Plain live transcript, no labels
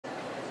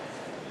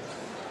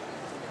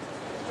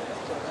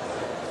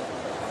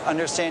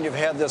Understand you've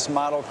had this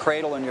model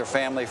cradle in your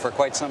family for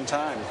quite some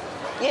time.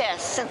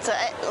 Yes, since the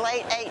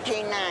late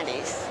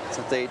 1890s.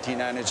 Since the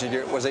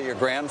 1890s. Was it your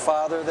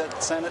grandfather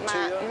that sent it to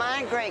you?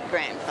 My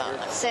great-grandfather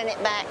sent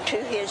it back to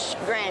his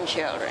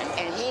grandchildren,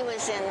 and he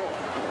was in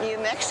New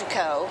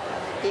Mexico.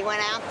 He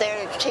went out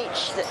there to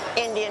teach the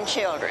Indian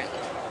children.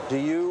 Do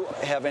you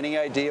have any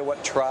idea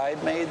what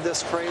tribe made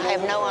this cradle? I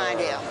have no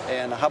idea.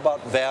 And how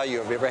about value?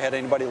 Have you ever had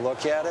anybody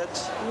look at it?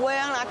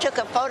 Well, I took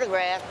a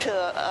photograph to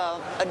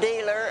a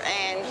dealer,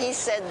 and he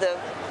said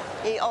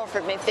he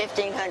offered me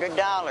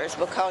 $1,500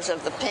 because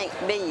of the pink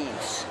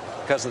beads.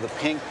 Because of the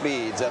pink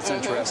beads, that's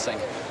interesting.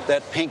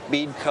 That pink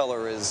bead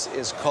color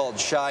is called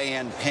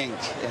Cheyenne pink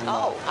in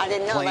I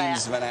didn't know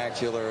Plains that.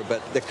 vernacular.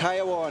 But the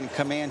Kiowa and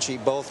Comanche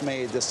both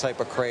made this type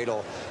of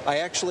cradle. I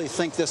actually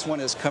think this one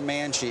is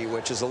Comanche,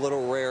 which is a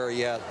little rarer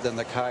yet than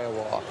the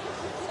Kiowa.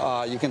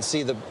 You can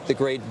see the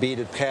great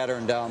beaded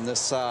pattern down this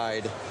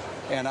side.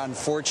 And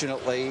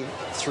unfortunately,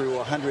 through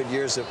 100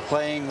 years of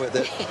playing with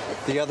it,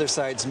 the other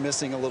side's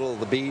missing a little of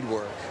the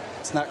beadwork.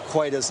 It's not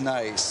quite as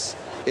nice.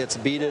 It's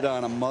beaded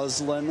on a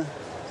muslin,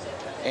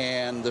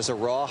 and there's a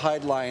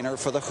rawhide liner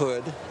for the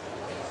hood.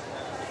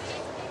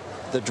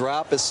 The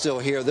drop is still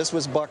here. This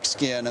was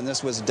buckskin, and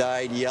this was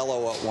dyed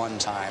yellow at one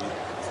time.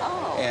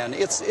 Oh. And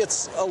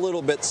it's a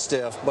little bit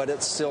stiff, but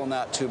it's still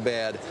not too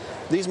bad.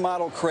 These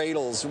model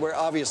cradles were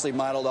obviously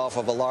modeled off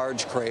of a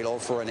large cradle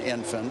for an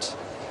infant.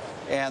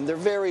 And they're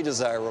very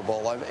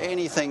desirable.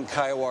 Anything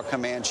Kiowa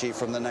Comanche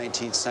from the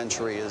 19th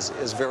century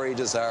is very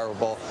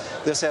desirable.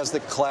 This has the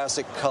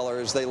classic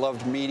colors. They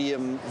loved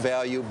medium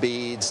value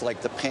beads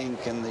like the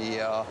pink and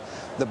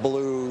the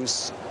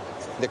blues.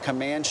 The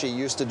Comanche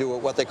used to do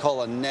what they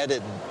call a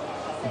netted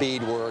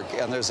beadwork,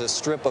 and there's a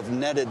strip of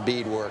netted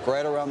beadwork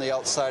right around the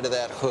outside of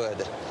that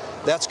hood.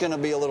 That's going to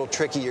be a little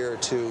trickier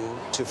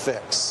to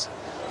fix.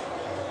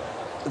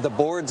 The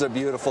boards are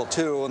beautiful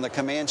too, and the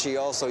Comanche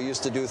also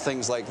used to do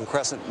things like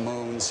crescent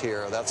moons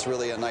here. That's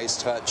really a nice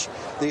touch.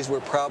 These were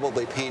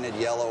probably painted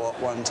yellow at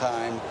one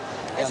time,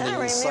 and the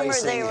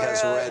incising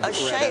has red a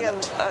shade in of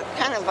it.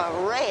 kind of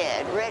a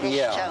reddish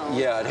tone.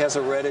 Yeah, it has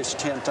a reddish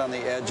tint on the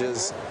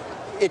edges.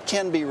 It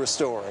can be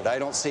restored. I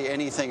don't see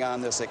anything on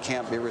this that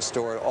can't be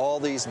restored. All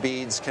these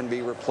beads can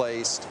be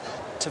replaced.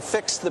 To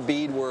fix the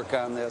beadwork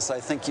on this, I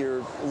think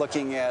you're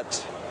looking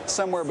at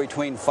somewhere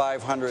between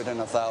 $500 and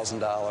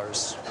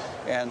 $1,000.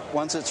 And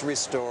once it's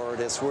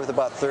restored, it's worth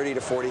about $30,000 to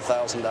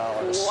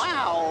 $40,000.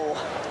 Wow!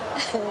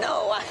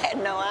 No, I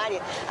had no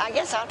idea. I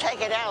guess I'll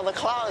take it out of the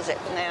closet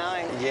now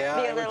and be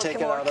a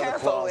little more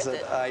careful with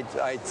it.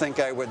 I think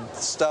I would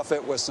stuff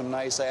it with some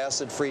nice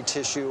acid-free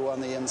tissue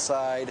on the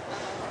inside,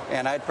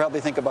 and I'd probably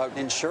think about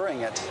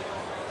insuring it.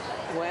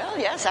 Well,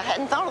 yes, I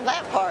hadn't thought of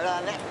that part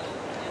of it.